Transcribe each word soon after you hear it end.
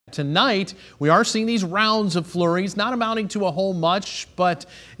Tonight, we are seeing these rounds of flurries, not amounting to a whole much, but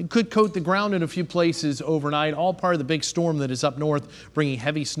it could coat the ground in a few places overnight, all part of the big storm that is up north, bringing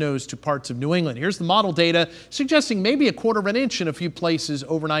heavy snows to parts of New England. Here's the model data suggesting maybe a quarter of an inch in a few places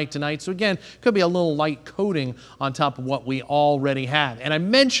overnight tonight. So again, could be a little light coating on top of what we already have. And I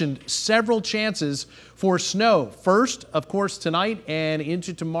mentioned several chances for snow. First, of course, tonight and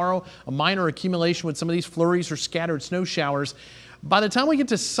into tomorrow, a minor accumulation with some of these flurries or scattered snow showers. By the time we get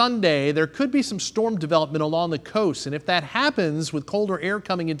to Sunday, there could be some storm development along the coast. And if that happens with colder air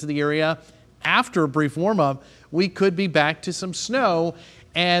coming into the area after a brief warm-up, we could be back to some snow.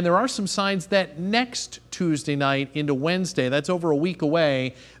 And there are some signs that next Tuesday night into Wednesday, that's over a week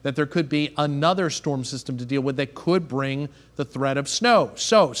away, that there could be another storm system to deal with that could bring the threat of snow.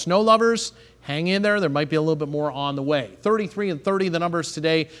 So, snow lovers, hang in there. There might be a little bit more on the way. 33 and 30, the numbers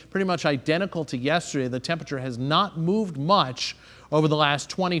today, pretty much identical to yesterday. The temperature has not moved much over the last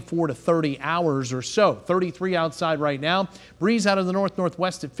 24 to 30 hours or so. 33 outside right now. Breeze out of the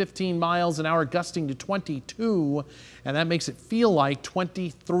north-northwest at 15 miles an hour, gusting to 22, and that makes it feel like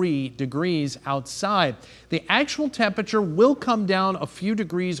 23 degrees outside. The actual temperature will come down a few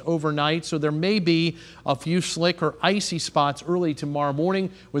degrees overnight, so there may be a few slick or icy spots early tomorrow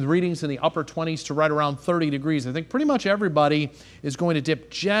morning with readings in the upper 20s to right around 30 degrees. I think pretty much everybody is going to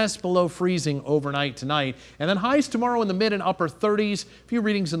dip just below freezing overnight tonight. And then highs tomorrow in the mid and upper 30s. A few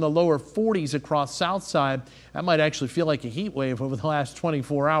readings in the lower 40s across south side. That might actually feel like a heat wave over the last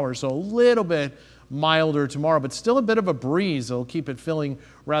 24 hours, so a little bit milder tomorrow, but still a bit of a breeze. It'll keep it feeling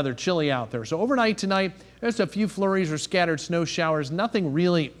rather chilly out there. So overnight tonight, there's a few flurries or scattered snow showers, nothing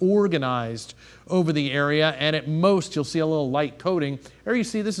really organized over the area, and at most you'll see a little light coating. There you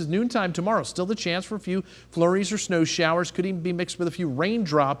see this is noontime tomorrow. Still the chance for a few flurries or snow showers. Could even be mixed with a few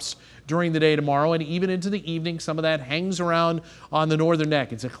raindrops during the day tomorrow, and even into the evening, some of that hangs around on the northern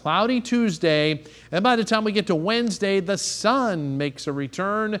neck. It's a cloudy Tuesday, and by the time we get to Wednesday, the sun makes a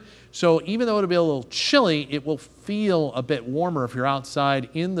return. So even though it'll be a little chilly, it will feel a bit warmer if you're outside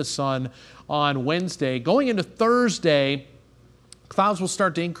in the sun on Wednesday. Going into Thursday, clouds will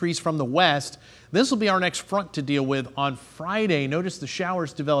start to increase from the west. This will be our next front to deal with on Friday. Notice the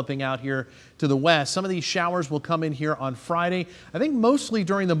showers developing out here to the west. Some of these showers will come in here on Friday. I think mostly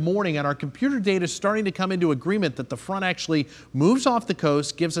during the morning, and our computer data is starting to come into agreement that the front actually moves off the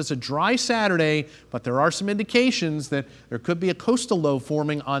coast, gives us a dry Saturday, but there are some indications that there could be a coastal low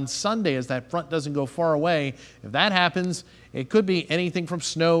forming on Sunday as that front doesn't go far away. If that happens, it could be anything from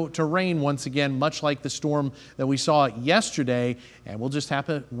snow to rain once again, much like the storm that we saw yesterday, and we'll just have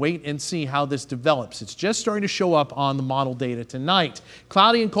to wait and see how this develops. It's just starting to show up on the model data tonight.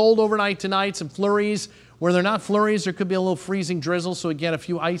 Cloudy and cold overnight tonight, some flurries. Where they're not flurries, there could be a little freezing drizzle, so again, a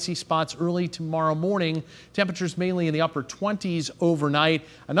few icy spots early tomorrow morning. Temperatures mainly in the upper 20s overnight.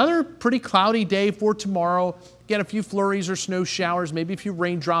 Another pretty cloudy day for tomorrow. Again, a few flurries or snow showers, maybe a few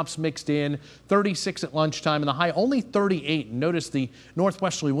raindrops mixed in. 36 at lunchtime, and the high only 38. Notice the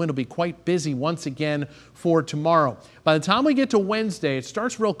northwesterly wind will be quite busy once again for tomorrow. By the time we get to Wednesday, it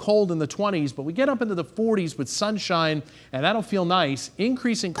starts real cold in the 20s, but we get up into the 40s with sunshine, and that'll feel nice.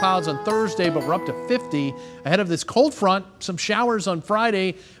 Increasing clouds on Thursday, but we're up to 50 ahead of this cold front. Some showers on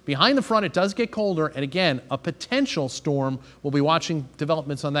Friday. Behind the front, it does get colder, and again, a potential storm. We'll be watching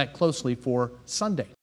developments on that closely for Sunday.